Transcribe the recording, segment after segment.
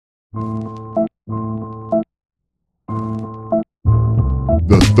The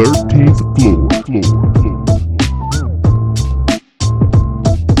 13th floor.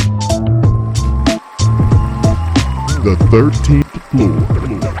 The 13th floor.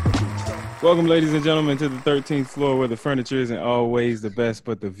 Welcome, ladies and gentlemen, to the 13th floor, where the furniture isn't always the best,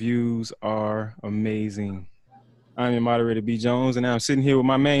 but the views are amazing. I'm your moderator, B. Jones, and I'm sitting here with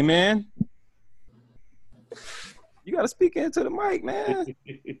my main man. You got to speak into the mic, man.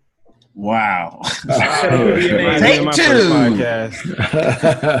 Wow. Take my first podcast.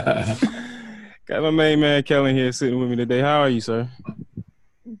 Got my main man, Kellen, here sitting with me today. How are you, sir?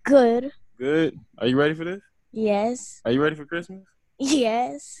 Good. Good. Are you ready for this? Yes. Are you ready for Christmas?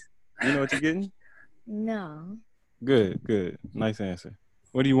 Yes. You know what you're getting? No. Good. Nice answer.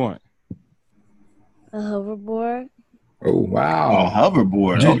 What do you want? A hoverboard. Oh wow!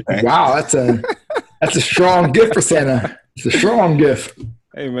 Hoverboard. Okay. Wow, that's a strong gift for Santa. It's a strong gift.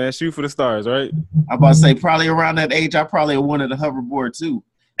 Hey man, shoot for the stars, right? I'm about to say probably around that age, I probably wanted a hoverboard too.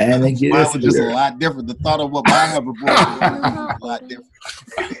 And then get mine this was just a lot different. The thought of what my hoverboard was a lot different.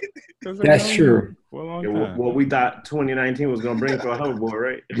 That's true. For a long Yeah, time. what we thought 2019 was gonna bring for a hoverboard,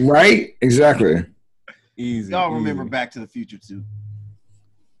 right? Right? Exactly. Easy. Y'all remember easy. Back to the Future too?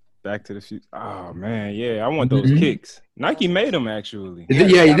 Back to the Future. Oh man, yeah, I want those kicks. Nike made them actually.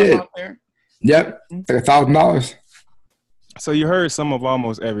 Yeah, he did. There. Yep. It's like $1,000. So you heard some of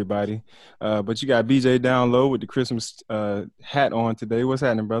almost everybody, but you got BJ down low with the Christmas hat on today. What's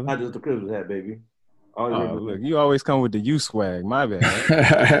happening, brother? Not just the Christmas hat, baby. Oh, look, you always come with the you swag. My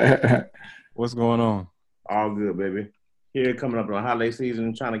bad. What's going on? All good, baby. Here coming up on the holiday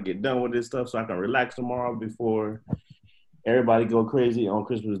season, trying to get done with this stuff so I can relax tomorrow before everybody go crazy on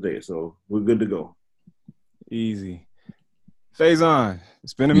Christmas Day. So we're good to go. Easy. Faison,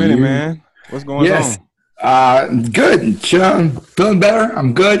 it's been a minute, man. What's going on? Good. Chilling. Feeling better.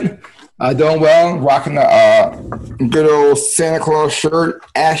 I'm good. Doing well. Rocking the good old Santa Claus shirt.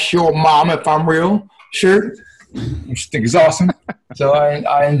 Ask your mom if I'm real shirt, which I think is awesome. So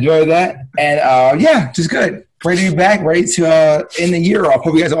I enjoy that. And just good. Ready to be back. Ready to end the year off.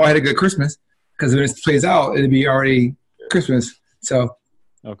 Hope you guys all had a good Christmas, because when this plays out, it'll be already Christmas. So.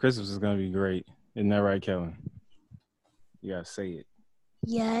 Oh, Christmas is going to be great. Isn't that right, Kellen? You got to say it.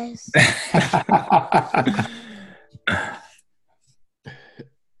 Yes.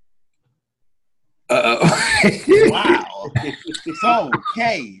 Wow. So,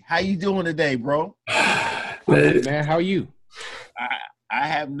 Kay, how you doing today, bro? Man, how are you? I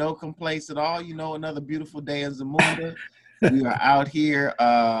have no complaints at all. You know, another beautiful day in Zamunda. We are out here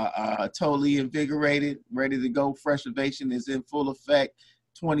totally invigorated, ready to go. Freshivation is in full effect.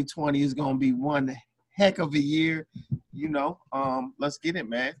 2020 is going to be one heck of a year. You know, let's get it,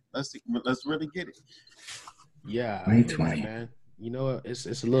 man. Let's really get it. Yeah, 2020. man. You know, it's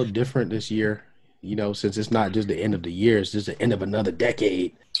a little different this year. You know, since it's not just the end of the year, it's just the end of another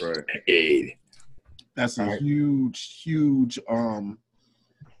decade. Right. Decade. That's a huge.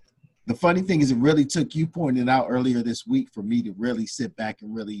 The funny thing is, it really took you pointing out earlier this week for me to really sit back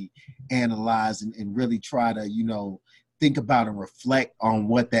and really analyze and really try to, you know, think about and reflect on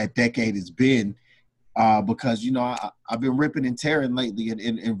what that decade has been. Because, you know, I've been ripping and tearing lately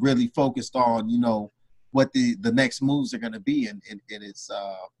and really focused on, you know, what the next moves are going to be. And it's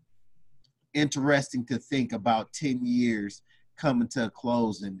interesting to think about 10 years coming to a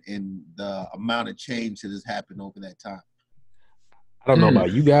close and the amount of change that has happened over that time. I don't know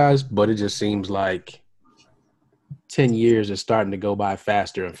about you guys, but it just seems like 10 years is starting to go by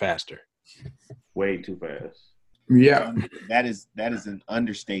faster and faster. Way too fast. Yeah. That is an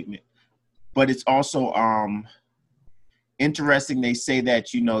understatement. But it's also interesting. They say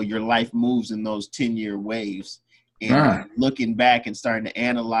that, you know, your life moves in those 10-year waves. And looking back and starting to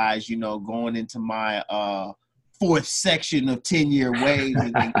analyze, you know, going into my fourth section of 10-year waves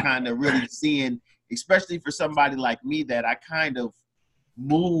and kind of really seeing, especially for somebody like me, that I kind of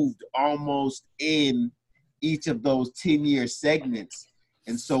moved almost in each of those 10-year segments.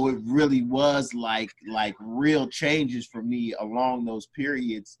 And so it really was like real changes for me along those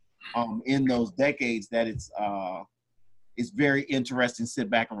periods, in those decades, that it's very interesting to sit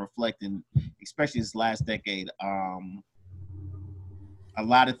back and reflect, and especially this last decade. A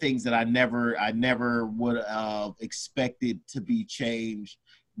lot of things that I never would have expected to be changed,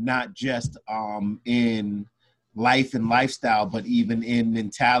 not just in life and lifestyle, but even in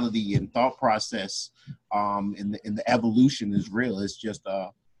mentality and thought process. And the evolution is real. It's just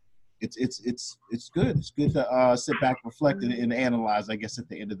it's good. It's good to sit back, reflect, and analyze, I guess, at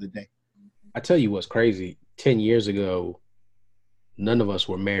the end of the day. I tell you what's crazy. 10 years ago, none of us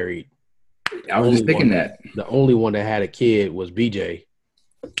were married. I was just thinking that. The only one that had a kid was BJ.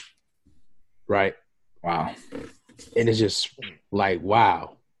 right? Wow. And it's just like,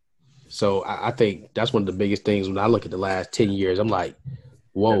 wow. So I think that's one of the biggest things when I look at the last 10 years. I'm like,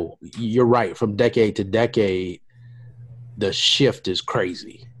 whoa, you're right. From decade to decade, the shift is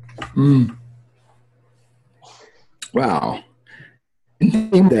crazy. Wow.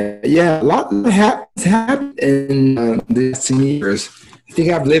 Yeah, a lot has happened in the last 10 years. I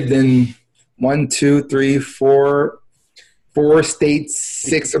think I've lived in 4 states,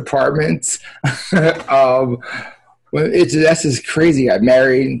 6 apartments. Well, that's just crazy. I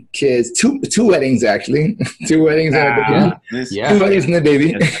married, kids, two weddings actually, 2 weddings and a baby. Yeah. 2 weddings and a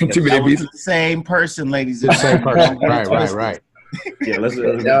baby, Yes, 2 That babies. was the same person, ladies The and same gentlemen. person. Don't get it Right. twisted. Yeah, let's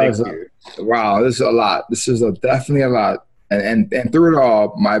get That that was clear. wow. This is a lot. This is definitely a lot. And through it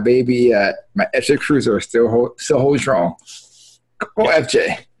all, my baby, my FJ Cruiser still holds strong. Go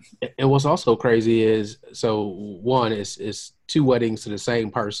FJ. And what's also crazy is, so one is 2 weddings to the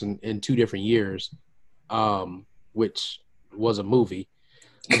same person in 2 different years, which was a movie.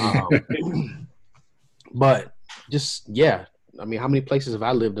 But just, yeah, I mean, how many places have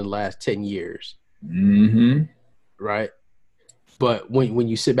I lived in the last 10 years? Mm-hmm. Right. But when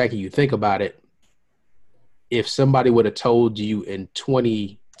you sit back and you think about it, if somebody would have told you in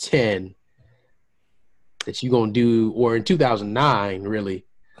 2010 that you're going to do, or in 2009, really,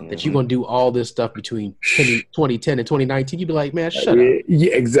 that you're going to do all this stuff between 2010 and 2019, you'd be like, man, shut up.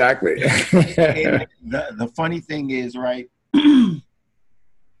 Yeah, exactly. And the funny thing is, right,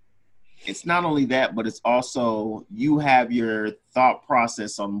 it's not only that, but it's also you have your thought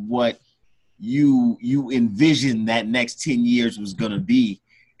process on what you envision that next 10 years was going to be.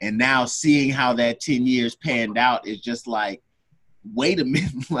 And now seeing how that 10 years panned out is just like, wait a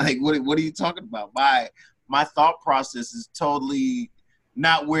minute, like, what are you talking about? My thought process is totally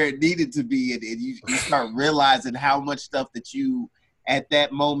not where it needed to be. And you start realizing how much stuff that you at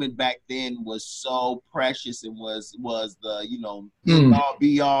that moment back then was so precious and was the, end all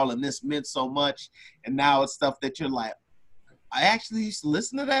be all, and this meant so much. And now it's stuff that you're like, I actually used to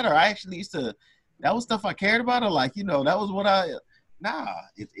listen to that, or I actually used to, that was stuff I cared about, or like, that was what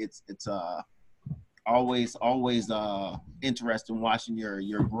it's always interesting watching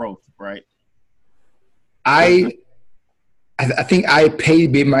your growth, right? I think I paid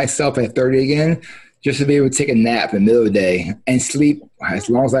to be myself at 30 again, just to be able to take a nap in the middle of the day and sleep as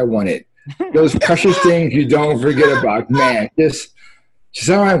long as I wanted. Those precious things you don't forget about, man. Just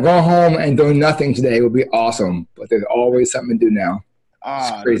all right, go home and do nothing today would be awesome. But there's always something to do now.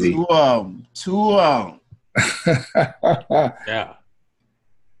 It's crazy. Two Yeah.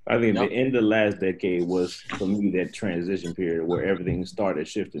 I think the end of last decade was, for me, that transition period where everything started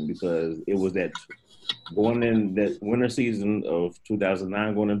shifting, because it was that going in that winter season of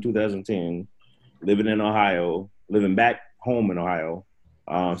 2009, going in 2010, living in Ohio, living back home in Ohio.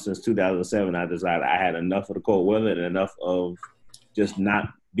 Since 2007, I decided I had enough of the cold weather and enough of just not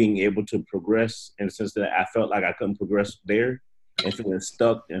being able to progress. And since that, I felt like I couldn't progress there, and feeling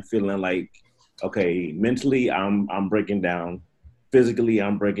stuck and feeling like, okay, mentally I'm breaking down, physically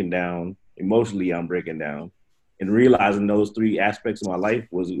I'm breaking down, emotionally I'm breaking down, and realizing those 3 aspects of my life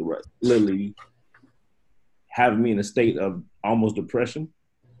was literally having me in a state of almost depression.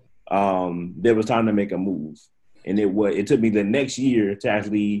 There was time to make a move, and it took me the next year to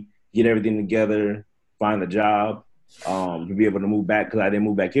actually get everything together, find a job, to be able to move back, because I didn't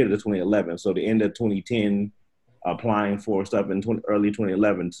move back here to 2011. So the end of 2010, applying for stuff in early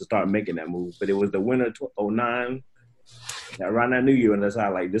 2011 to start making that move. But it was the winter 2009, around that New Year, and that's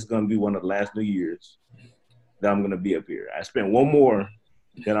how, like, this is gonna be one of the last New Years that I'm gonna be up here. I spent one more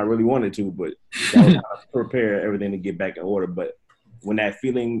than I really wanted to, but that was kind of prepare everything to get back in order. But when that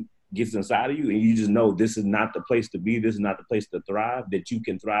feeling gets inside of you and you just know this is not the place to be, this is not the place to thrive, that you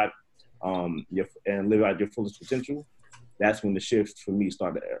can thrive and live out your fullest potential, that's when the shift for me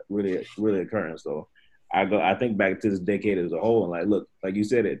started really, really occurring. So I think back to this decade as a whole, and like, look, like you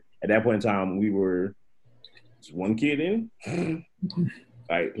said, it at that point in time we were just one kid in.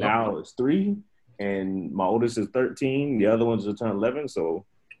 Like now it's 3, and my oldest is 13. The other ones just turned 11. So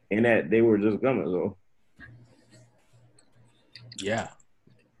in that they were just coming. So Yeah.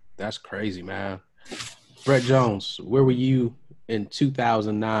 That's crazy, man. Brett Jones, where were you in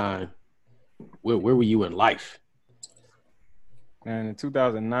 2009? Where were you in life? And in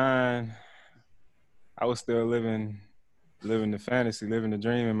 2009, I was still living the fantasy, living the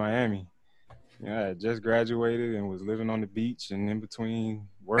dream in Miami. Yeah, I had just graduated and was living on the beach and in between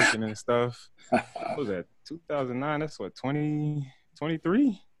working and stuff. What was that? 2009? That's what,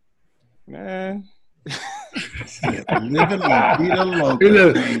 2023? Man. Living La Vida Loca.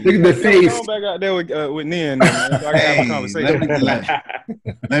 Look at the face. Come back out there with Nia and them, man, so I can have a Hey, conversation.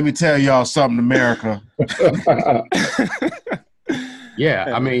 let me tell y'all something, America.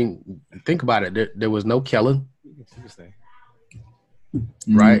 Yeah, I mean, think about it. There was no Kellen,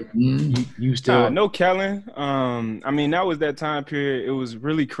 right? Mm-hmm. You still no Kellen. I mean, that was that time period. It was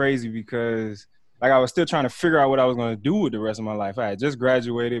really crazy because like I was still trying to figure out what I was going to do with the rest of my life. I had just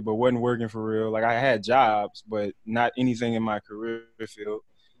graduated, but wasn't working for real. Like I had jobs, but not anything in my career field.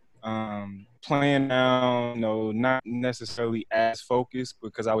 Playing now, not necessarily as focused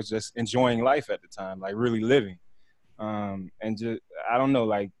because I was just enjoying life at the time, like really living. And just I don't know,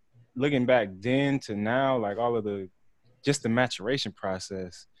 like looking back then to now, like all of the maturation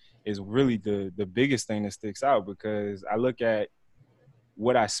process is really the biggest thing that sticks out because I look at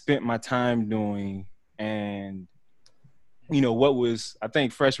what I spent my time doing and what was, I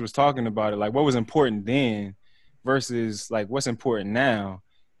think Fresh was talking about it, like what was important then versus like what's important now.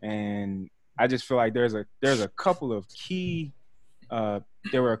 And I just feel like there's a couple of key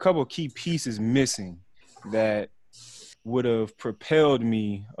there were a couple of key pieces missing that would have propelled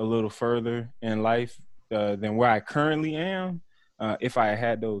me a little further in life than where I currently am if I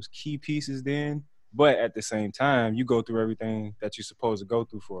had those key pieces then. But at the same time, you go through everything that you're supposed to go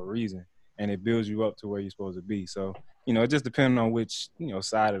through for a reason, and it builds you up to where you're supposed to be. So, it just depends on which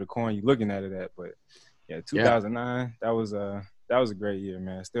side of the coin you're looking at it at. But yeah, 2009, that was a great year,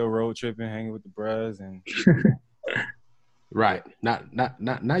 man. Still road tripping, hanging with the bros, and right. Not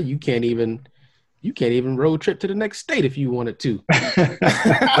now. You can't even road trip to the next state if you wanted to.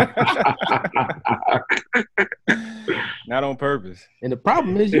 Not on purpose. And the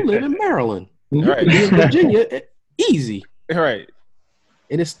problem is you live in Maryland. Right. You in Virginia, easy. Right.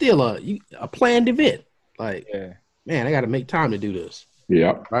 And it's still a planned event. Like, yeah. Man, I got to make time to do this.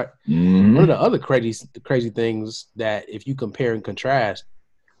 Yeah. Right. Mm-hmm. One of the other crazy things that if you compare and contrast,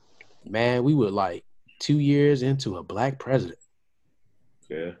 man, we were like 2 years into a black president.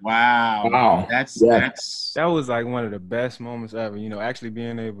 Yeah. Wow. That was like one of the best moments ever. Actually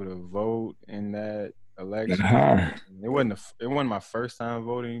being able to vote in that election. Uh-huh. It wasn't my first time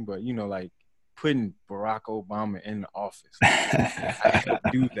voting, but like putting Barack Obama in the office. I had to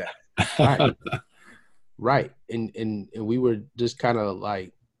do that. Right. And we were just kind of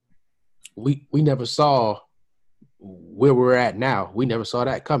like we never saw where we're at now. We never saw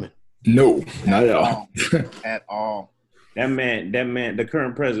that coming. No, not at all. At all. That man, the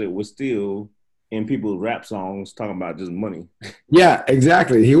current president was still in people's rap songs talking about just money. Yeah,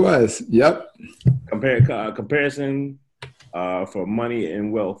 exactly. He was. Yep. Comparison for money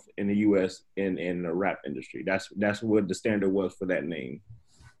and wealth in the U.S. in the rap industry. That's what the standard was for that name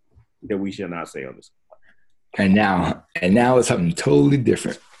that we shall not say on this. And now it's something totally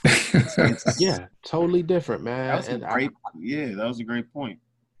different. Yeah, totally different, man. That was a great point.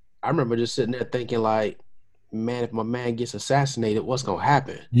 I remember just sitting there thinking like, man, if my man gets assassinated, what's gonna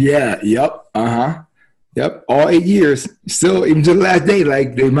happen? Yeah. Yep. Yep. All 8 years, still even to the last day,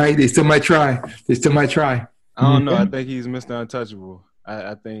 like they still might try. I don't know. I think he's Mr. Untouchable.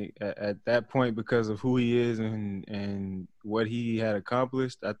 I think at that point, because of who he is and what he had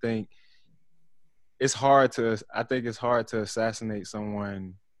accomplished, I think it's hard to assassinate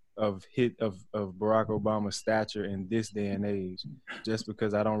someone of Barack Obama's stature in this day and age, just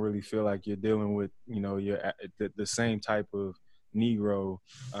because I don't really feel like you're dealing with the same type of Negro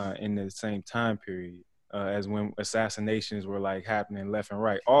in the same time period as when assassinations were like happening left and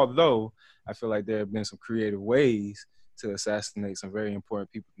right. Although I feel like there have been some creative ways to assassinate some very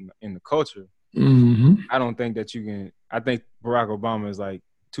important people in the culture. Mm-hmm. I don't think that you can. I think Barack Obama is like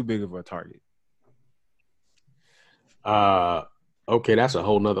too big of a target. Okay, that's a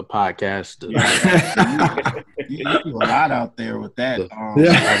whole nother podcast. You do a lot out there with that.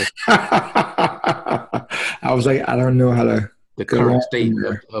 Yeah. I was like, I don't know how to. The current state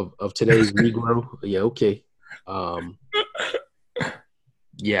of today's Negro. Yeah, okay.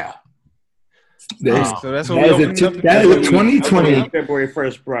 Yeah. So that's what that is a 2020 February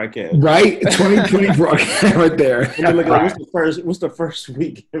 1st broadcast. Right? 2020 broadcast right there. What's the first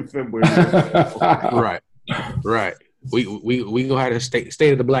week in February? Right. We gonna have a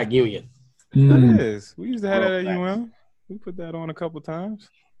state of the Black Union. That is. We used to have that at UM. We put that on a couple times.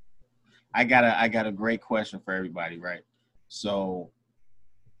 I got a great question for everybody, right? So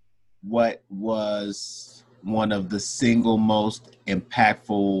what was one of the single most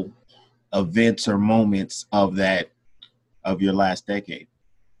impactful events or moments of your last decade?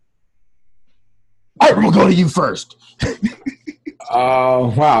 All right, I'm gonna go to you first.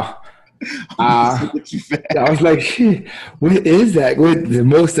 Wow. I was like, shit, what is that? What the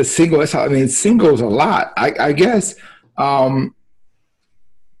most a single? That's how, I mean, singles a lot. I guess.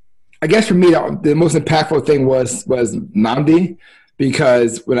 I guess for me, the most impactful thing was Namdi,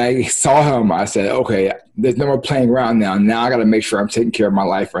 because when I saw him, I said, okay, there's no more playing around now. Now I got to make sure I'm taking care of my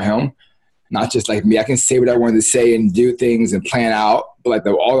life for him, not just like me. I can say what I wanted to say and do things and plan out, but like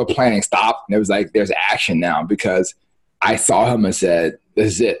all the planning stopped. And it was like, there's action now, because I saw him and said,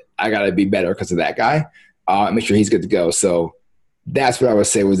 this is it. I got to be better because of that guy. Make sure he's good to go. So that's what I would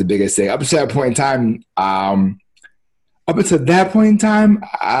say was the biggest thing. Up to that point in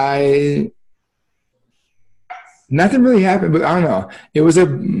time, nothing really happened, but I don't know. It was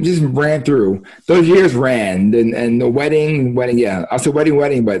just ran through. Those years ran, and the wedding, yeah. I said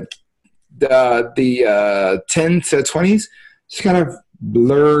wedding, but the 10 to 20s just kind of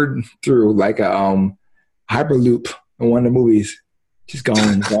blurred through like a hyperloop in one of the movies. Just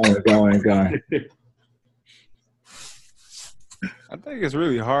going. I think it's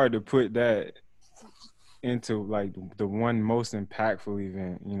really hard to put that into like the one most impactful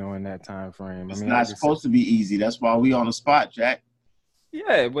event, in that time frame. It's not supposed to be easy. That's why we on the spot, Jack.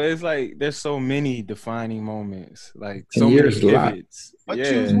 Yeah, but it's like there's so many defining moments, like so many pivots. But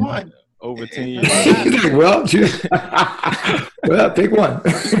choose one. Over 10 years. Well, pick one.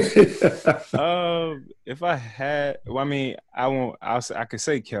 If I had, I could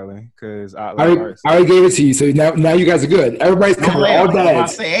say Kellen, because I already gave it to you, so now you guys are good. Everybody's covered. All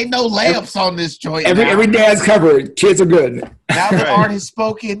dads. Ain't no layups on this joint. Every dad's covered. Kids are good. Now that art has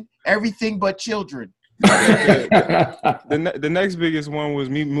spoken, everything but children. The next biggest one was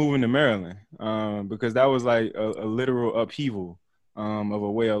me moving to Maryland, because that was like a literal upheaval of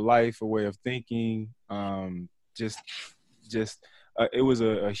a way of life, a way of thinking. It was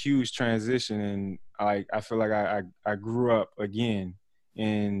a huge transition, and I feel like I grew up again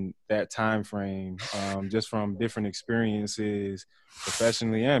in that time frame, just from different experiences,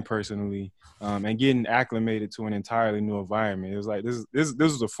 professionally and personally, and getting acclimated to an entirely new environment. It was like this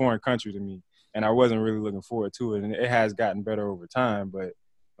was a foreign country to me, and I wasn't really looking forward to it. And it has gotten better over time, but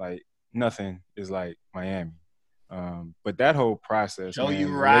like nothing is like Miami. But that whole process,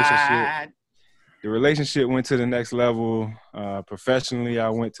 the relationship went to the next level. Professionally, I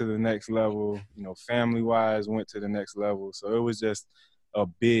went to the next level. Family-wise, went to the next level. So it was just a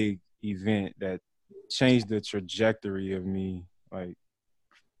big event that changed the trajectory of me, like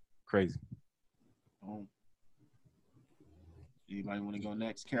crazy. Anybody want to go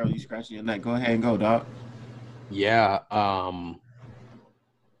next? Carol, you scratching your neck. Go ahead and go, dog. Yeah. I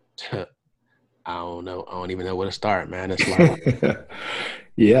don't know. I don't even know where to start, man. It's like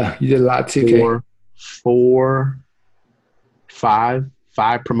yeah, you did a lot too. Five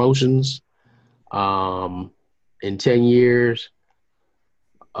promotions in 10 years,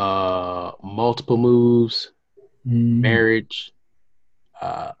 multiple moves, marriage,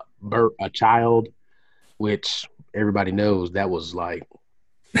 a child, which everybody knows that was like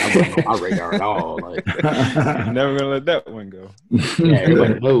that wasn't on my radar at all. Like never gonna let that one go. Yeah,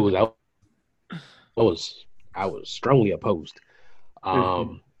 everybody knows I was strongly opposed.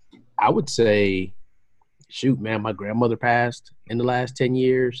 I would say, shoot, man, my grandmother passed in the last 10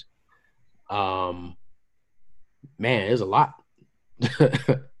 years. Man, there's a lot.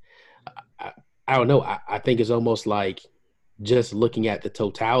 I don't know. I think it's almost like just looking at the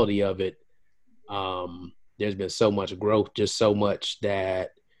totality of it. There's been so much growth, just so much that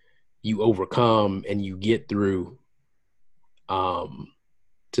you overcome and you get through to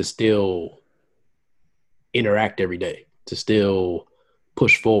still interact every day, to still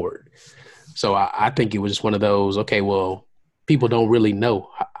push forward. So I think it was just one of those, okay, well, people don't really know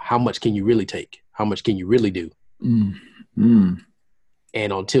how much can you really take? How much can you really do? And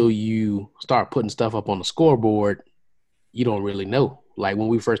until you start putting stuff up on the scoreboard, you don't really know. Like when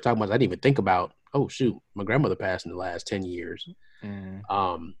we first talked about it, I didn't even think about, oh, shoot, my grandmother passed in the last 10 years.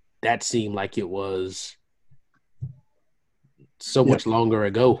 That seemed like it was so much longer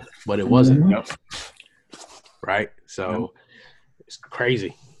ago, but it wasn't. Right? So it's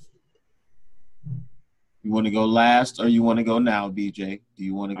crazy. You want to go last or you want to go now, BJ? Do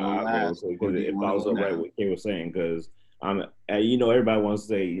you want to go last? If I was right what Kay was saying, because everybody wants to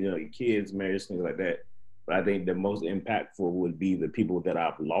say, your kids, marriage, things like that. But I think the most impactful would be the people that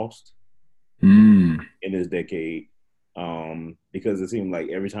I've lost in this decade. Because it seemed like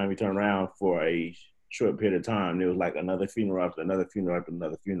every time you turn around for a short period of time, there was like another funeral after another funeral after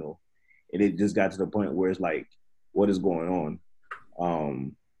another funeral. And it just got to the point where it's like, what is going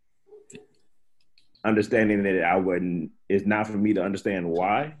on? Understanding that it's not for me to understand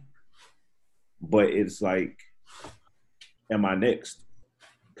why, but it's like, am I next?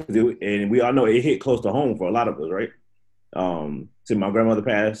 and we all know it hit close to home for a lot of us, right? So my grandmother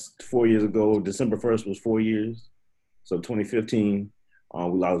passed 4 years ago. December 1st was 4 years. So 2015, we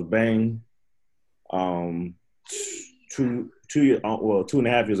lost Bang.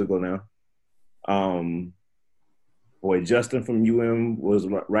 2.5 years ago now. Boy, Justin from UM was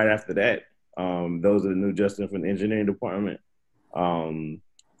right after that. Those are the new Justin from the engineering department.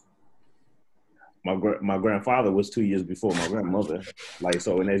 My grandfather was 2 years before my grandmother. Like,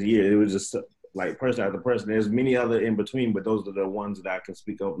 so in that year, it was just like person after person. There's many other in between, but those are the ones that I can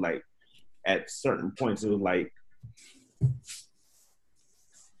speak of. Like, at certain points, it was like,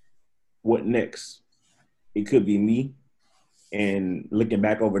 what next? It could be me, and looking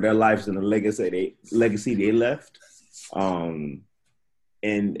back over their lives and the legacy they left, and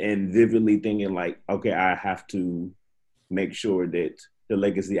vividly thinking like, okay, I have to make sure that the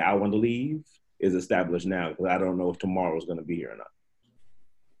legacy I want to leave is established now, because I don't know if tomorrow is going to be here or not.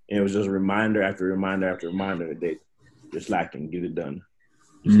 And it was just reminder after reminder after reminder that you're slacking, get it done.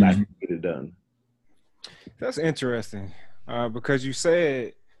 You're slacking, get it done. That's interesting, because you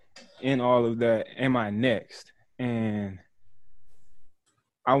said in all of that, am I next? And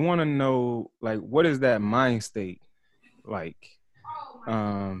I want to know, like, what is that mind state like?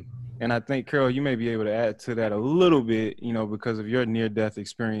 And I think, Carol, you may be able to add to that a little bit, you know, because of your near-death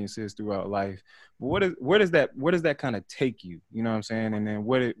experiences throughout life. But where does that kind of take you? You know what I'm saying? And then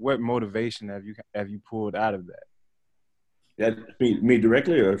what motivation have you pulled out of that? That me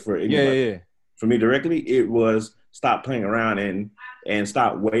directly, or for anybody? Yeah. For me directly, it was stop playing around and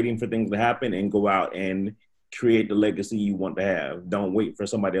stop waiting for things to happen and go out and create the legacy you want to have. Don't wait for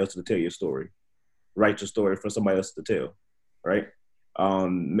somebody else to tell your story. Write your story for somebody else to tell, right?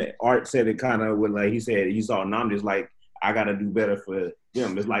 Art said it kind of with, like, he said he saw Namdi's like, I got to do better for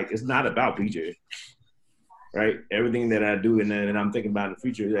them. It's like, it's not about PJ, right? Everything that I do and I'm thinking about in the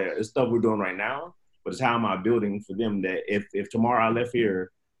future, it's stuff we're doing right now, but it's how am I building for them that if tomorrow I left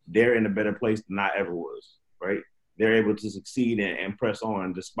here, they're in a better place than I ever was, right? They're able to succeed and press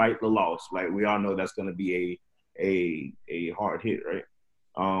on despite the loss. Like, we all know that's going to be a hard hit, right?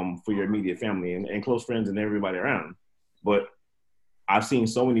 For your immediate family and close friends and everybody around. But I've seen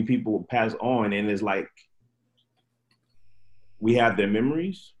so many people pass on, and it's like, we have their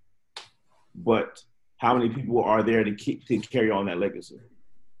memories, but how many people are there to carry on that legacy?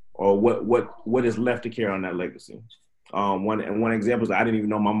 Or what is left to carry on that legacy? One example is, I didn't even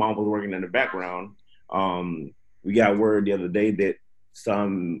know my mom was working in the background. We got word the other day that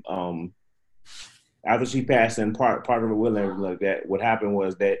some after she passed and part of her will and everything like that, what happened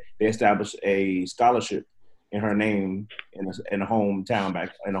was that they established a scholarship in her name in a hometown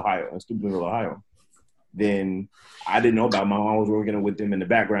back in Ohio, in Steubenville, Ohio. Then I didn't know about it. My mom was working with them in the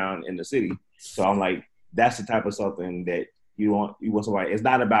background in the city. So I'm like, that's the type of something that you want somebody. It's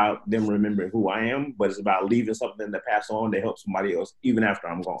not about them remembering who I am, but it's about leaving something to pass on to help somebody else even after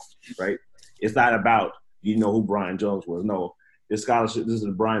I'm gone, right? It's not about, you know, who Brian Jones was. No, this scholarship, this is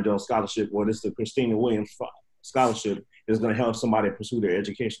the Brian Jones scholarship, or this is the Christina Williams scholarship, is going to help somebody pursue their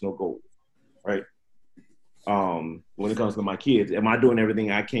educational goals, right? When it comes to my kids, am I doing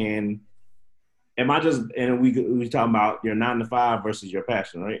everything I can? Am I just, and we talking about your 9 to 5 versus your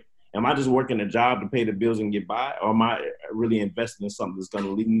passion, right? Am I just working a job to pay the bills and get by, or am I really investing in something that's going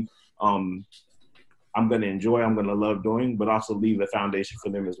to leave? I'm going to enjoy, I'm going to love doing, but also leave a foundation for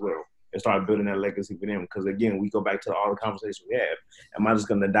them as well, and start building that legacy for them. Because again, we go back to all the conversations we have. Am I just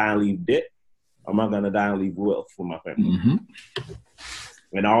going to die and leave debt, or am I going to die and leave wealth for my family? Mm-hmm.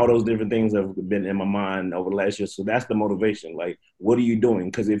 And all those different things have been in my mind over the last year. So that's the motivation. Like, what are you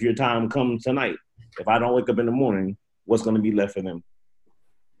doing? Because if your time comes tonight, if I don't wake up in the morning, what's going to be left for them?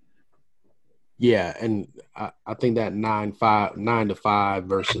 Yeah, and I think that 9 to 5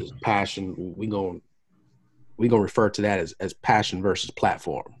 versus passion, we gonna refer to that as passion versus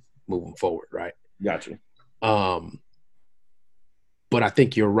platform moving forward, right? Gotcha. But I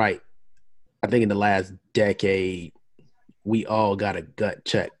think you're right. I think in the last decade, we all got a gut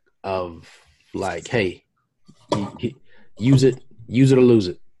check of like, hey, use it or lose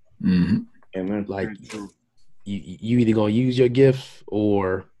it. Mm-hmm. Amen. Like, you either gonna use your gift,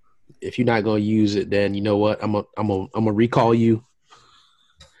 or if you're not gonna use it, then you know what? I'm gonna recall you.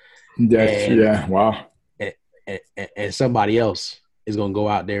 Wow. And somebody else is gonna go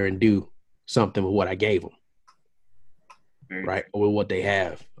out there and do something with what I gave them, right? Or with what they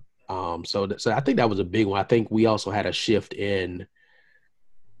have. So I think that was a big one. I think we also had a shift in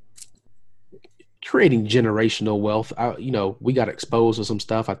creating generational wealth. We got exposed to some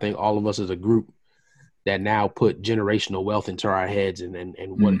stuff. I think all of us as a group that now put generational wealth into our heads, and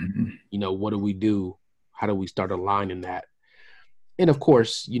what, what do we do? How do we start aligning that? And of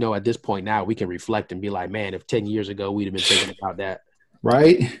course, you know, at this point now we can reflect and be like, man, if 10 years ago we'd have been thinking about that.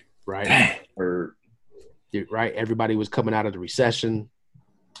 Right? Right. Dang. Or Right. Everybody was coming out of the recession.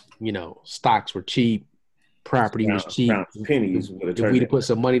 You know, stocks were cheap. Property was cheap. pennies would have If turned we'd it. have put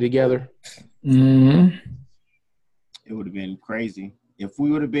some money together. Mm-hmm. It would have been crazy if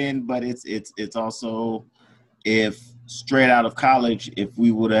we would have been. But it's also, if straight out of college, if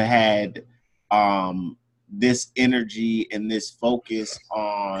we would have had this energy and this focus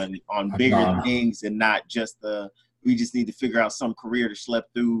on bigger things and not just we just need to figure out some career to schlep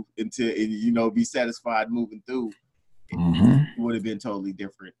through until, and, you know, be satisfied moving through. Mm-hmm. It would have been totally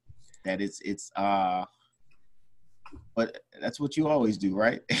different. That but that's what you always do,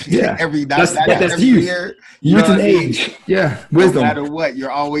 right? Yeah. That's that's every youth. year. Youth and age. Yeah. Wisdom. No matter what, you're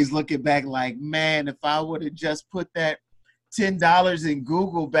always looking back like, man, if I would have just put that $10 in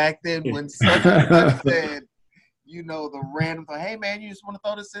Google back then when such and such said, you know, the random thing, hey man, you just want to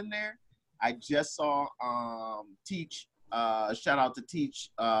throw this in there? I just saw Teach, shout out to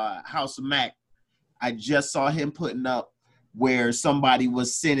Teach, House of Mac. I just saw him putting up where somebody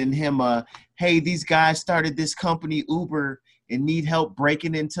was sending him hey, these guys started this company Uber and need help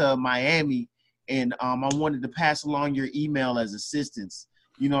breaking into Miami, and I wanted to pass along your email as assistance.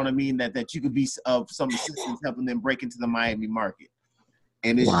 You know what I mean? That you could be of some assistance helping them break into the Miami market.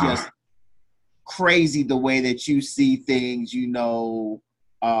 And it's just crazy the way that you see things, you know,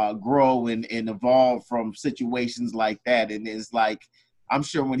 grow and evolve from situations like that. And it's like, I'm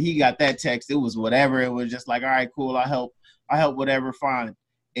sure when he got that text, it was whatever. It was just like, all right, cool, I help whatever, fine.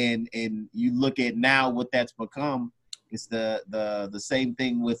 And you look at now what that's become. It's the same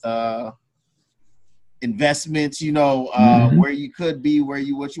thing with investments, you know, where you could be, what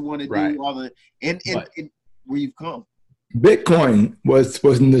you want to do, all the and where you've come. Bitcoin was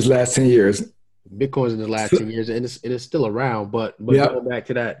in this last 10 years. Bitcoin's in the last 10 years, and it's still around. But going back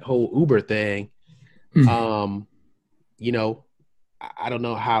to that whole Uber thing, you know, I don't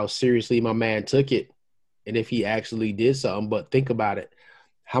know how seriously my man took it and if he actually did something, but think about it.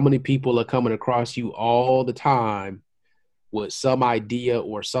 How many people are coming across you all the time with some idea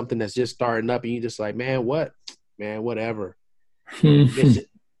or something that's just starting up and you just like, man, whatever. Miss it.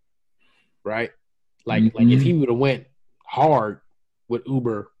 Right? Like if he would have went hard with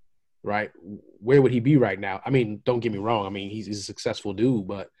Uber, right, where would he be right now? I mean, don't get me wrong. I mean, he's a successful dude,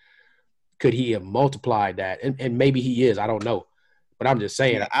 but could he have multiplied that? And maybe he is. I don't know. But I'm just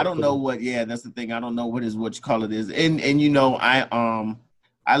saying. Yeah, I don't know what. Yeah, that's the thing. I don't know what you call it is. And you know,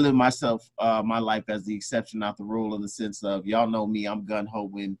 I live myself my life as the exception, not the rule, in the sense of, y'all know me. I'm gun ho.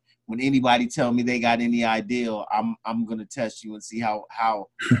 When anybody tell me they got any idea, I'm gonna test you and see how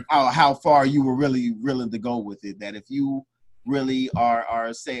far you were really willing to go with it. That if you really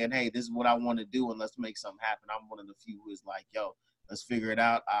are saying, hey, this is what I want to do and let's make something happen, I'm one of the few who is like, yo, let's figure it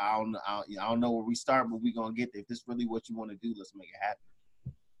out. I don't know where we start, but we're going to get there. If this is really what you want to do, let's make it happen.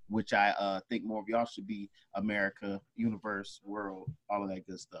 Which I think more of y'all should be. America, universe, world, all of that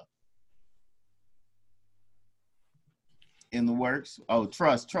good stuff. In the works. Oh,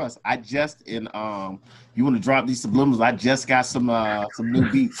 trust. I just you want to drop these subliminals? I just got some new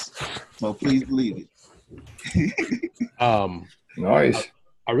beats. So please believe it. Nice.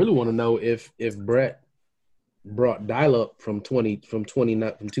 I really want to know if Brett brought dial-up from 2000.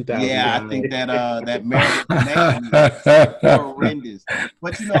 Yeah, I think that Maryland connection is horrendous.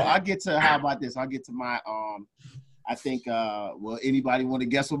 But you know, I'll get to, how about this? I'll get to my I think well, anybody want to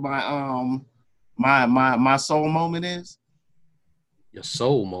guess what my my soul moment is? Your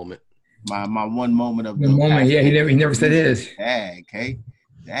soul moment. My one moment of the moment. Yeah, he never said his. Dag, okay?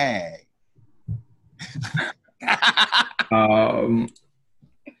 Dag. Wow.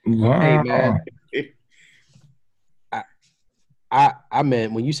 Hey man. I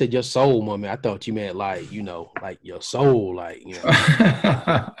meant, when you said your soul moment, I thought you meant like, you know, like your soul, like, you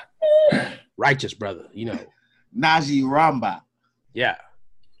know, righteous brother, you know. Najee Ramba. Yeah.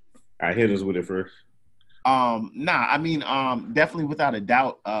 I hit us with it first. Nah, I mean, definitely without a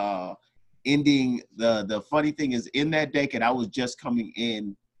doubt, ending the funny thing is, in that decade, I was just coming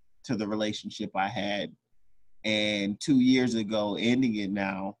in to the relationship I had, and 2 years ago, ending it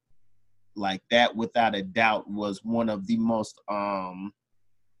now, like that, without a doubt, was one of the most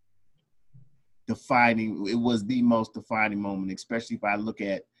defining. It was the most defining moment, especially if I look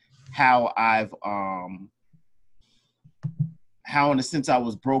at how I've how in a sense I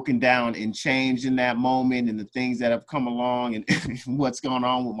was broken down and changed in that moment, and the things that have come along, and what's going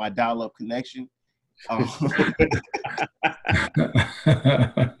on with my dial-up connection.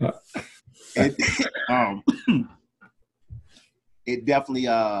 It definitely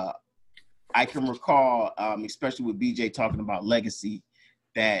I can recall, especially with BJ talking about legacy,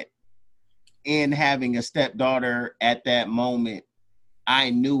 that in having a stepdaughter at that moment, I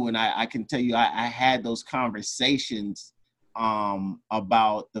knew, and I can tell you, I had those conversations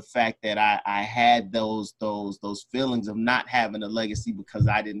about the fact that I had those feelings of not having a legacy because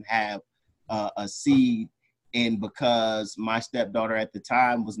I didn't have a seed, and because my stepdaughter at the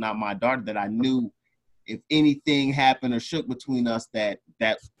time was not my daughter, that I knew if anything happened or shook between us, that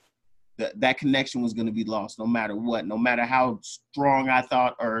connection was going to be lost no matter what, no matter how strong I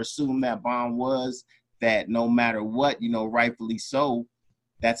thought or assumed that bond was, that no matter what, rightfully so,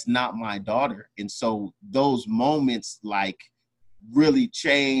 that's not my daughter. And so those moments like really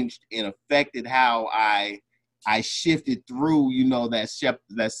changed and affected how I shifted through,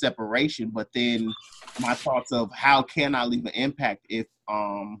 that separation. But then my thoughts of how can I leave an impact if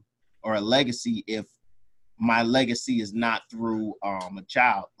or a legacy if my legacy is not through a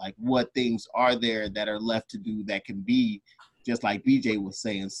child. Like, what things are there that are left to do that can be, just like BJ was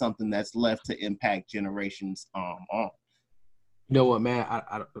saying, something that's left to impact generations on. You know what, man?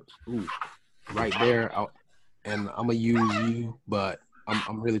 Ooh, right there, and I'm gonna use you, but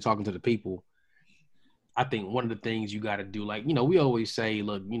I'm really talking to the people. I think one of the things you got to do, like, we always say,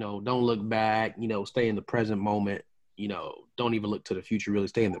 look, don't look back, stay in the present moment, don't even look to the future, really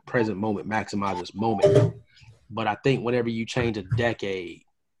stay in the present moment, maximize this moment. But I think whenever you change a decade,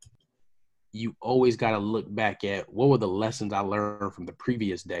 you always got to look back at what were the lessons I learned from the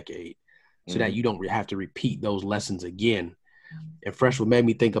previous decade so that you don't have to repeat those lessons again. And Fresh, what made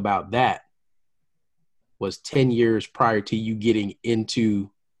me think about that was 10 years prior to you getting into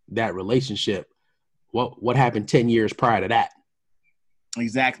that relationship. What happened 10 years prior to that?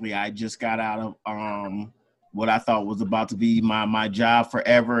 Exactly. I just got out of what I thought was about to be my job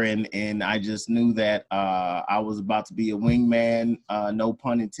forever, and I just knew that I was about to be a wingman, no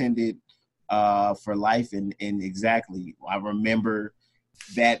pun intended, for life. And exactly, I remember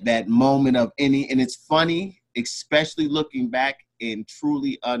that moment of and it's funny, especially looking back and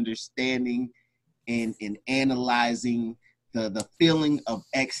truly understanding and analyzing the feeling of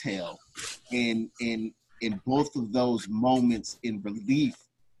exhale in both of those moments in relief,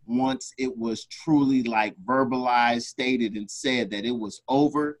 once it was truly like verbalized, stated, and said that it was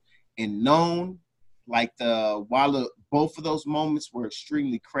over and known. Like both of those moments were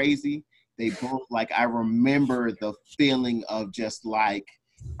extremely crazy. They both, like, I remember the feeling of just like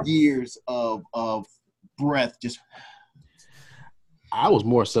years of breath. Just, I was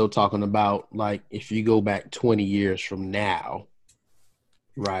more so talking about, like, if you go back 20 years from now,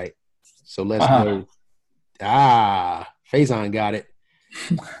 right? So let's go. Faison got it.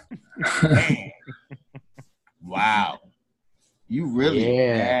 man. Wow. You really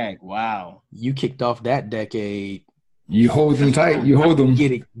bag. Wow. You kicked off that decade. You hold them tight. You hold them.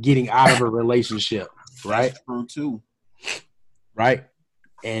 Getting out of a relationship, right? That's true too. Right.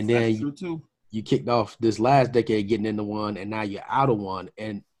 And then That's true too. You kicked off this last decade getting into one, and now you're out of one.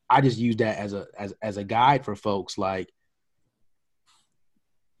 And I just use that as a guide for folks. Like,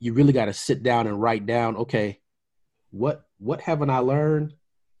 you really got to sit down and write down, okay, what haven't I learned?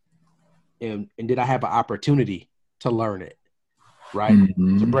 And did I have an opportunity to learn it? Right.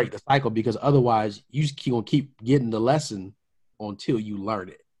 To break the cycle, because otherwise you just keep getting the lesson until you learn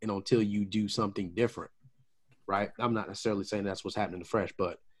it and until you do something different. Right. I'm not necessarily saying that's what's happening to Fresh,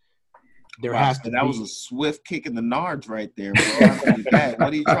 but there has to be. That was a swift kick in the nards right there, bro.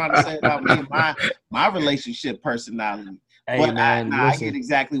 What are you trying to say about me and my relationship personality? Hey, but man, I get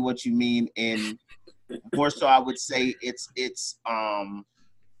exactly what you mean, and more so, I would say it's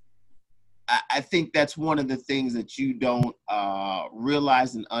I think that's one of the things that you don't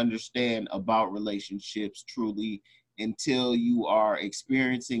realize and understand about relationships truly until you are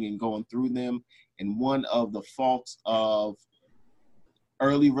experiencing and going through them. And one of the faults of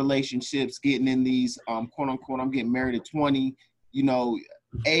early relationships, getting in these quote unquote, I'm getting married at 20, you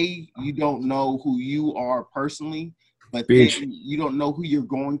don't know who you are personally, but then you don't know who you're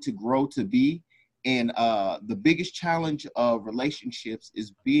going to grow to be. And the biggest challenge of relationships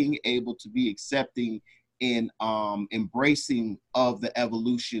is being able to be accepting and embracing of the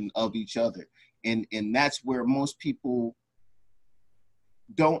evolution of each other. And that's where most people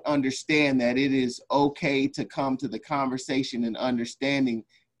don't understand that it is okay to come to the conversation and understanding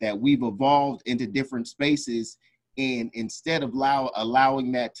that we've evolved into different spaces. And instead of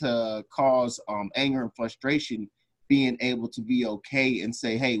allowing that to cause anger and frustration, being able to be okay and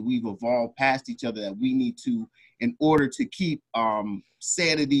say, hey, we've evolved past each other, that we need to, in order to keep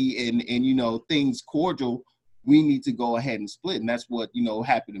sanity and things cordial, we need to go ahead and split. And that's what,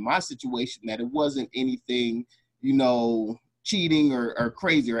 happened in my situation, that it wasn't anything, cheating or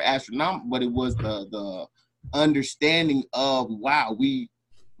crazy or astronomical, but it was the understanding of, wow, we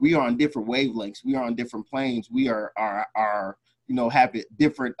are on different wavelengths, we are on different planes, we are have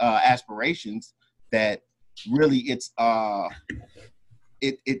different aspirations, that really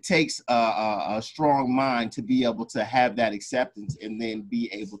it takes a strong mind to be able to have that acceptance and then be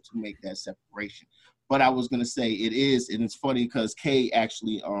able to make that separation. But I was going to say it is, and it's funny because Kay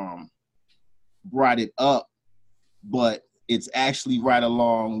actually brought it up, but it's actually right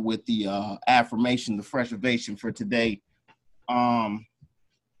along with the affirmation, the fresh ovation for today. My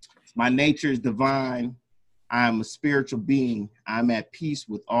nature is divine. I am a spiritual being. I'm at peace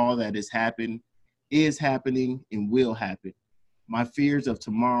with all that has happened, is happening, and will happen. My fears of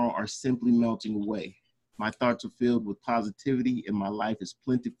tomorrow are simply melting away. My thoughts are filled with positivity, and my life is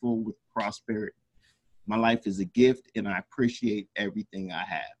plentiful with prosperity. My life is a gift, and I appreciate everything I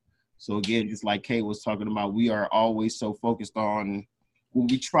have. So again, just like Kay was talking about, we are always so focused on, when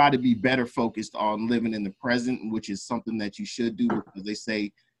we try to be better focused on living in the present, which is something that you should do, because they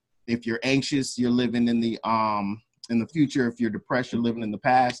say if you're anxious, you're living in the future. If you're depressed, you're living in the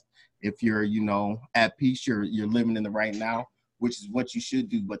past. If you're, at peace, you're living in the right now, which is what you should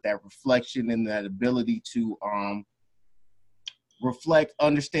do. But that reflection and that ability to reflect,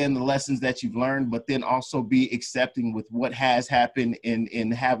 understand the lessons that you've learned, but then also be accepting with what has happened,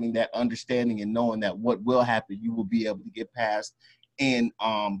 and having that understanding and knowing that what will happen, you will be able to get past and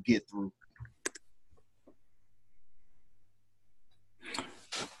get through.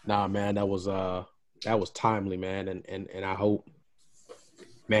 Nah, man, that was timely, man, and I hope,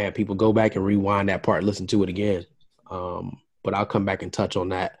 man, people go back and rewind that part, listen to it again. But I'll come back and touch on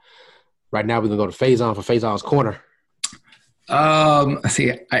that. Right now, we're gonna go to Faison for Faison's Corner.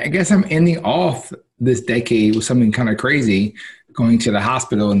 See, I guess I'm ending off this decade with something kind of crazy, going to the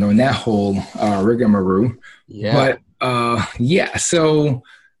hospital and doing that whole rigmarole. Yeah. But so,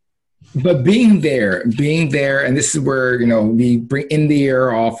 but being there, and this is where, we bring end the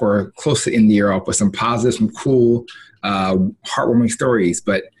year off, or close to end the year off, with some positive, some cool, heartwarming stories.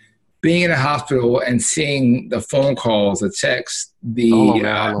 But being in a hospital and seeing the phone calls, the texts, Hold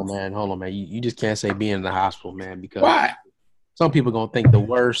on, man. You just can't say being in the hospital, man, because why? some people gonna think the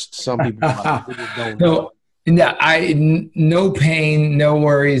worst. Some people just don't know. No, no pain, no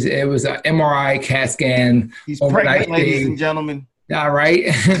worries. It was an MRI, CAT scan. He's pregnant, ladies and gentlemen. All right.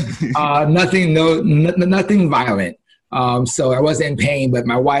 Nothing violent. So I wasn't in pain, but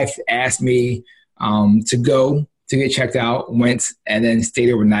my wife asked me to go to get checked out, went, and then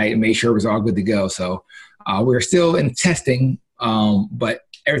stayed overnight and made sure it was all good to go. So we're still in testing, but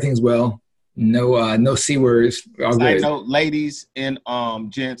everything's well. No C words. All good. I know, ladies and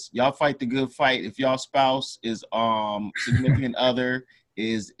gents, y'all fight the good fight. If y'all spouse is significant other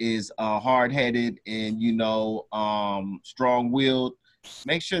is hard-headed and strong-willed,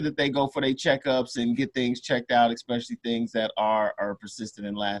 make sure that they go for their checkups and get things checked out, especially things that are persistent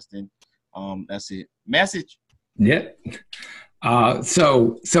and lasting. That's it. Message. Yeah.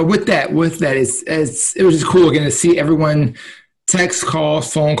 So with that, it was just cool again to see everyone. Text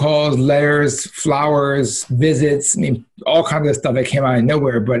calls, phone calls, letters, flowers, visits. I mean, all kinds of stuff that came out of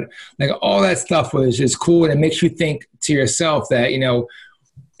nowhere. But like all that stuff was just cool, and it makes you think to yourself that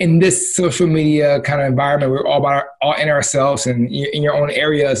in this social media kind of environment, we're all in ourselves and in your own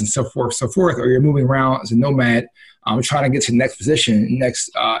areas and so forth. Or you're moving around as a nomad, trying to get to the next position,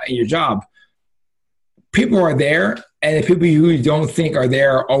 in your job. People are there, and the people you don't think are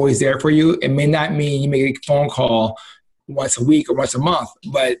there are always there for you. It may not mean you make a phone call once a week or once a month,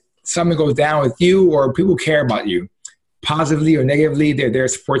 but something goes down with you, or people care about you positively or negatively. They're there to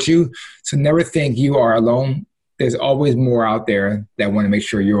support you. So never think you are alone. There's always more out there that want to make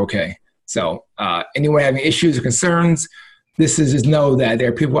sure you're okay. So anyone having issues or concerns, this is just know that there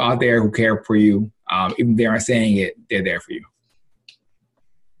are people out there who care for you. Even if they aren't saying it, they're there for you.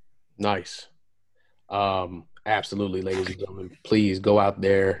 Nice. Absolutely, ladies and gentlemen, please go out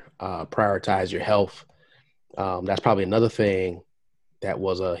there, prioritize your health. That's probably another thing that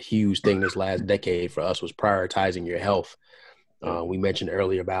was a huge thing this last decade for us, was prioritizing your health. We mentioned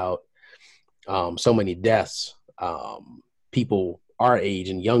earlier about so many deaths, people our age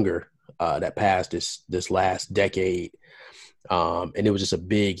and younger that passed this last decade. And it was just a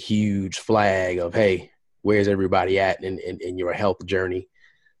big, huge flag of, hey, where's everybody at in your health journey?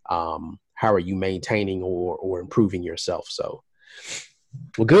 How are you maintaining or improving yourself? So,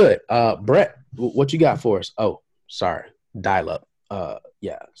 well, good. Brett, what you got for us? Oh, sorry. Dial up.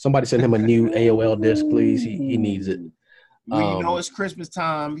 Yeah. Somebody send him a new AOL disc, please. He needs it. Well, it's Christmas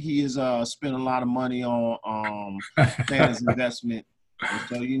time. He is spent a lot of money on Santa's investment. And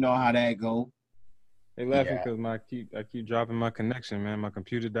so you know how that go. They laughing Yeah. because I keep dropping my connection, man. My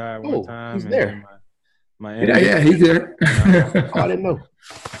computer died one Oh, time, he's and there. then my Yeah, internet. he's there. Oh, I didn't know.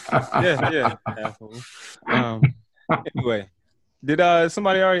 Yeah. Asshole. Anyway, did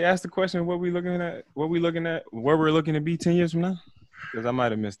somebody already ask the question? What we looking at? Where we're looking to be 10 years from now? Because I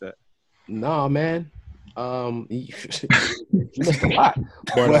might have missed that. Nah, man. You missed a lot.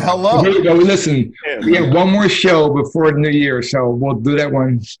 But, Well, hello. Here we go. Listen, we have one more show before the new year, so we'll do that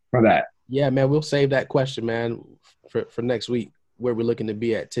one for that. yeah, man, we'll save that question, man, for next week. Where we're looking to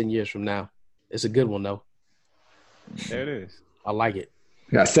be at 10 years from now. It's a good one, though. There it is. I like it.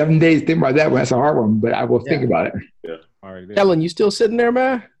 Yeah, 7 days. Think about that one. That's a hard one, but I will think about it. Yeah. All right. Kellen, you still sitting there,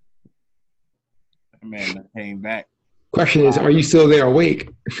 man? Man, I came back. Question is, are you still there awake?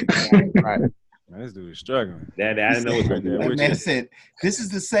 Right. Man, this dude is struggling. That I didn't know what Right there That with man you. said, "This is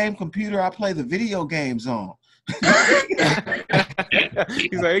the same computer I play the video games on." He's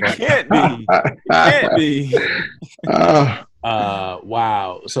like, it can't be. It can't be.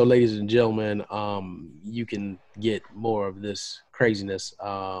 Wow. So, ladies and gentlemen, you can get more of this craziness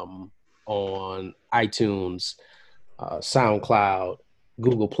on iTunes, SoundCloud,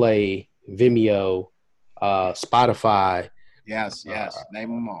 Google Play, Vimeo, Spotify, Yes. Name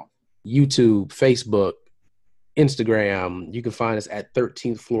them all. YouTube, Facebook, Instagram. You can find us at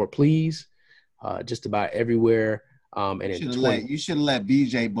 13th Floor Please, just about everywhere. And You should have let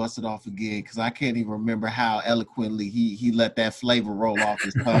BJ bust it off again, because I can't even remember how eloquently he let that flavor roll off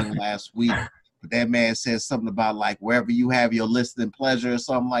his tongue last week. But that man said something about like wherever you have your listening pleasure or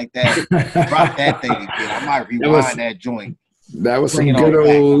something like that. Drop that thing again. I might rewind that joint. That was some Bring it good on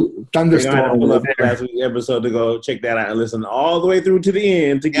old You're thunderstorm gonna have to pull over up there. last week's episode to go check that out and listen all the way through to the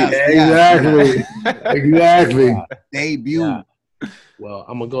end to get Yes. Exactly. Exactly. Debut. Yeah. Well,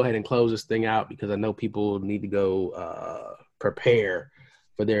 I'm gonna go ahead and close this thing out because I know people need to go prepare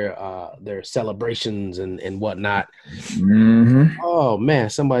for their celebrations and whatnot. Mm-hmm. Oh man,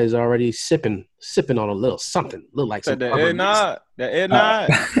 somebody's already sipping on a little something. Look like some That eggnog. That eggnog.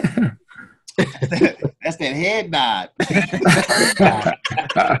 That's that head nod.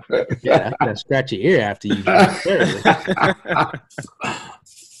 Yeah, that's gonna scratch your ear after you.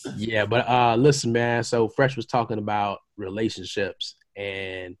 Yeah, but listen, man. So Fresh was talking about relationships,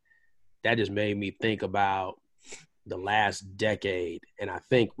 and that just made me think about the last decade. And I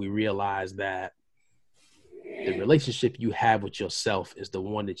think we realized that the relationship you have with yourself is the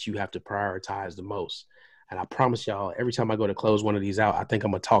one that you have to prioritize the most. And I promise y'all, every time I go to close one of these out, I think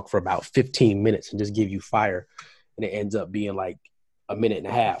I'm gonna talk for about 15 minutes and just give you fire, and it ends up being like a minute and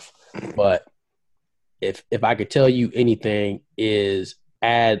a half. But if I could tell you anything, is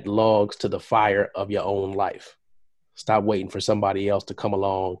add logs to the fire of your own life. Stop waiting for somebody else to come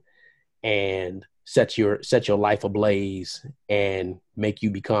along and set your life ablaze and make you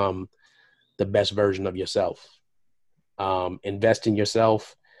become the best version of yourself. Invest in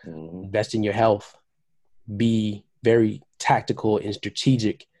yourself, invest in your health, be very tactical and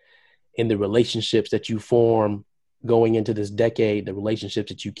strategic in the relationships that you form going into this decade, the relationships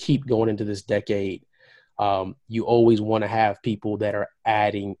that you keep going into this decade. You always want to have people that are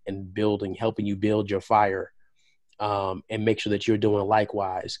adding and building, helping you build your fire, and make sure that you're doing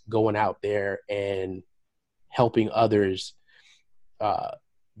likewise, going out there and helping others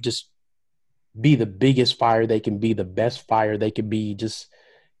just be the biggest fire they can be, the best fire they can be, just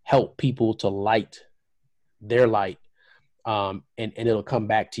help people to light their light, and it'll come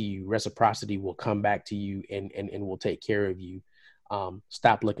back to you. Reciprocity will come back to you and will take care of you.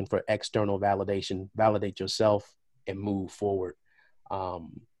 Stop looking for external validation, validate yourself and move forward.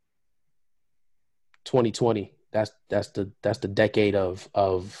 2020, that's the decade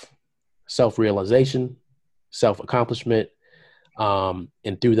of self-realization, self-accomplishment.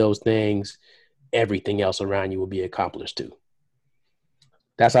 And through those things, everything else around you will be accomplished too.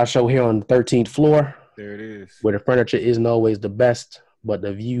 That's our show here on the 13th floor. There it is. Where the furniture isn't always the best, but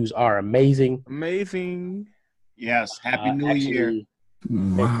the views are amazing. Amazing. Yes. Happy New Year.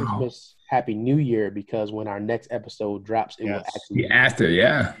 Merry Christmas, Happy New Year, because when our next episode drops, it will actually be after.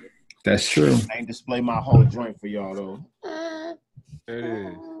 Yeah, that's true. I ain't display my whole joint for y'all though. There it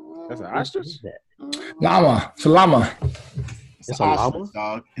is. That's an ostrich? Llama. It's a llama. It's an ostrich,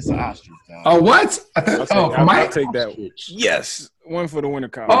 dog. It's an ostrich, dog. Oh, what? I'll take that. Yes. One for the winter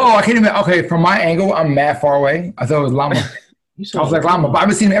collar. Oh, I can't even. Okay, from my angle, I'm mad far away. I thought it was llama. I was like llama, but I've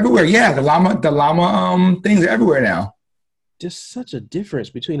been seeing it everywhere. Yeah, the llama things are everywhere now. Just such a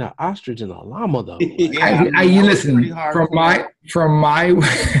difference between an ostrich and a llama, though. You listen, from my from my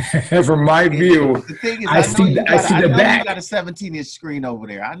view, the thing is, I see the back. You got a 17-inch screen over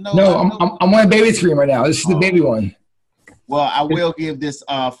there. I know. No, I'm on a baby screen right now. This is the baby one. Well, I will give this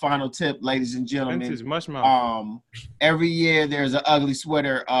final tip, ladies and gentlemen. Vintage mush mouth. Every year there's an ugly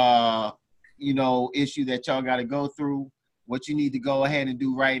sweater, issue that y'all got to go through. What you need to go ahead and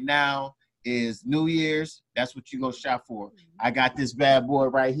do right now is New Year's. That's what you go shop for. I got this bad boy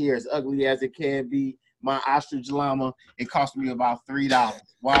right here, as ugly as it can be. My ostrich llama. It cost me about $3.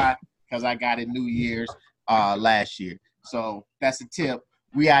 Why? Because I got it New Year's last year. So that's a tip.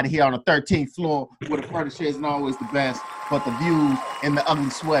 We out of here on the 13th floor where the furniture isn't always the best, but the views and the ugly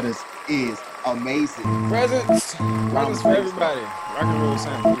sweaters is amazing. Presents for everybody. Rock and roll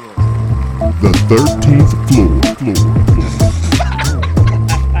Santa. The 13th floor.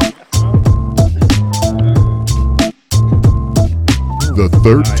 The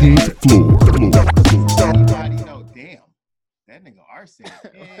 13th floor. Everybody know, damn, that nigga Arson,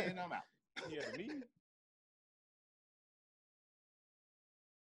 and I'm out. Yeah, me.